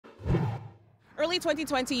Early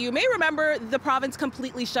 2020, you may remember the province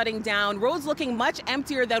completely shutting down, roads looking much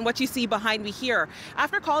emptier than what you see behind me here.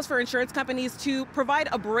 After calls for insurance companies to provide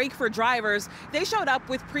a break for drivers, they showed up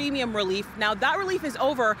with premium relief. Now that relief is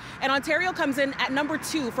over, and Ontario comes in at number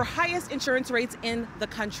 2 for highest insurance rates in the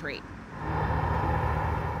country.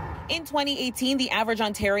 In 2018, the average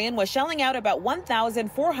Ontarian was shelling out about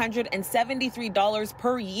 $1,473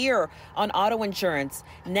 per year on auto insurance.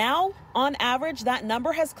 Now, on average, that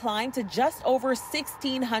number has climbed to just over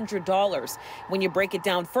 $1,600. When you break it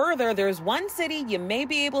down further, there's one city you may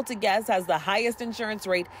be able to guess has the highest insurance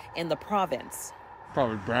rate in the province.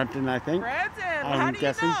 Probably Brampton, I think. Brampton? I'm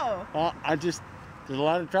guessing. Know? Well, there's a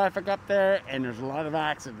lot of traffic up there, and there's a lot of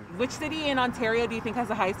accidents. Which city in Ontario do you think has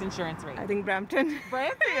the highest insurance rate? I think Brampton.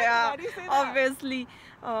 Brampton? Yeah, why do you say that? obviously.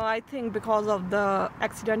 I think because of the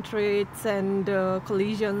accident rates and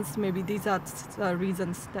collisions, maybe these are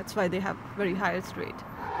reasons. That's why they have very highest rate.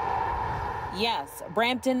 Yes,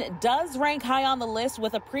 Brampton does rank high on the list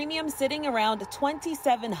with a premium sitting around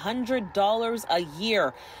 $2,700 a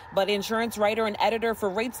year. But insurance writer and editor for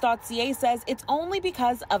rates.ca says it's only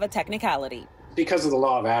because of a technicality. Because of the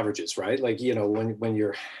law of averages, right? Like, you know, when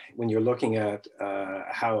you're looking at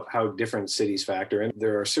how different cities factor in,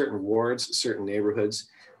 there are certain wards, certain neighborhoods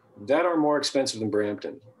that are more expensive than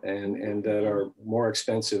Brampton and that are more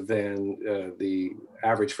expensive than the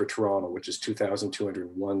average for Toronto, which is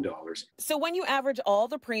 $2,201. So when you average all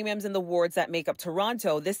the premiums in the wards that make up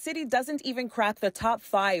Toronto, the city doesn't even crack the top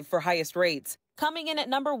 5 for highest rates. Coming in at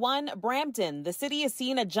number 1, Brampton. The city has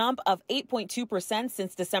seen a jump of 8.2%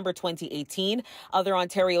 since December 2018. Other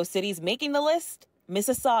Ontario cities making the list: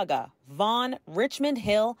 Mississauga, Vaughan, Richmond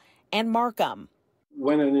Hill, and Markham.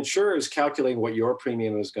 When an insurer is calculating what your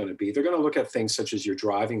premium is going to be, they're going to look at things such as your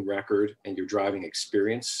driving record and your driving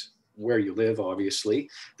experience, where you live, obviously,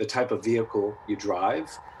 the type of vehicle you drive,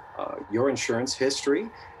 your insurance history,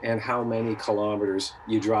 and how many kilometers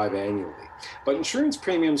you drive annually. But insurance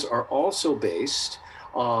premiums are also based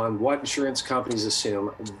on what insurance companies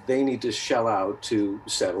assume they need to shell out to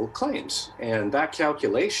settle claims. And that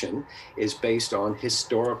calculation is based on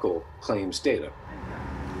historical claims data.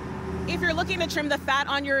 If you're looking to trim the fat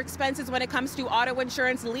on your expenses when it comes to auto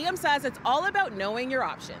insurance, Liam says it's all about knowing your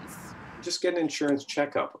options. Just get an insurance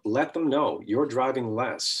checkup. Let them know you're driving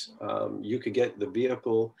less. You could get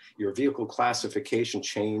your vehicle classification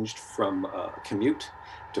changed from commute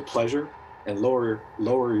to pleasure and lower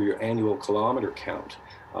your annual kilometer count.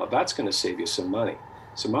 That's going to save you some money.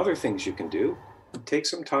 Some other things you can do: take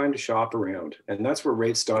some time to shop around, and that's where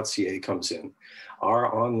rates.ca comes in.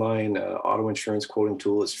 Our online auto insurance quoting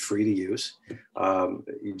tool is free to use.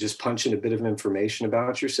 You just punch in a bit of information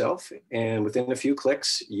about yourself, and within a few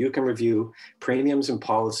clicks, you can review premiums and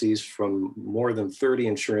policies from more than 30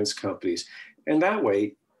 insurance companies. And that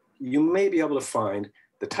way, you may be able to find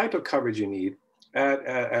the type of coverage you need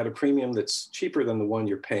at a premium that's cheaper than the one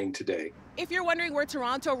you're paying today. If you're wondering where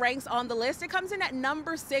Toronto ranks on the list, it comes in at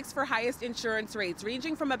number 6 for highest insurance rates,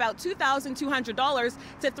 ranging from about $2,200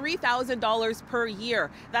 to $3,000 per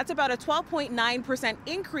year. That's about a 12.9%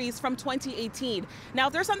 increase from 2018. Now,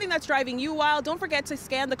 if there's something that's driving you wild, don't forget to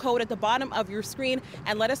scan the code at the bottom of your screen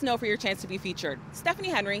and let us know for your chance to be featured. Stephanie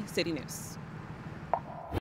Henry, City News.